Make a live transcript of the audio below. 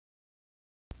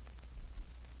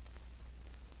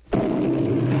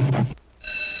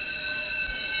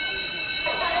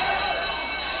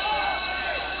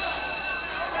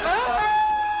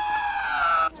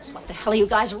hell are you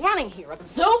guys running here? A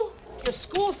zoo? Your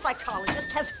school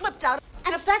psychologist has flipped out.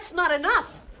 And if that's not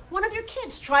enough, one of your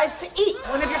kids tries to eat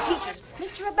one of your teachers.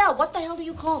 Mr. Abel, what the hell do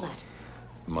you call that?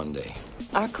 Monday.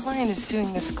 Our client is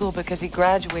suing the school because he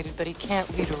graduated, but he can't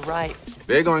read or write.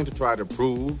 They're going to try to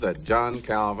prove that John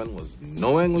Calvin was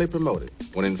knowingly promoted,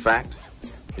 when in fact,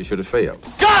 he should have failed.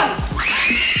 Gun!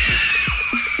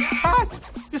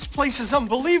 This place is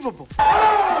unbelievable.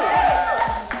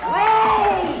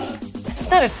 It's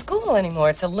not a school anymore.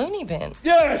 It's a loony bin.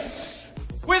 Yes!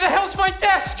 Where the hell's my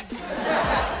desk?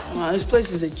 Come on, this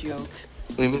place is a joke.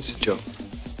 What do you mean it's a joke?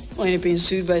 Well, you're being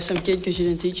sued by some kid because you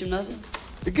didn't teach him nothing?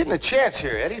 You're getting a chance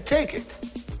here, Eddie. Take it.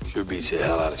 Sure beats the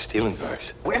hell out of stealing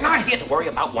cars. We're not here to worry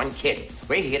about one kid.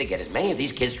 We're here to get as many of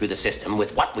these kids through the system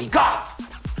with what we got.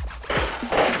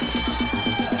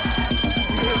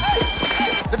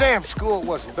 The damn school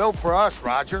wasn't built for us,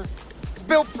 Roger. It's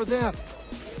built for them.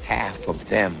 Half of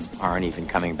them aren't even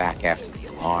coming back after the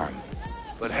alarm.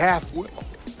 But half will.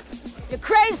 You're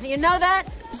crazy, you know that?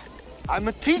 I'm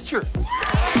a teacher.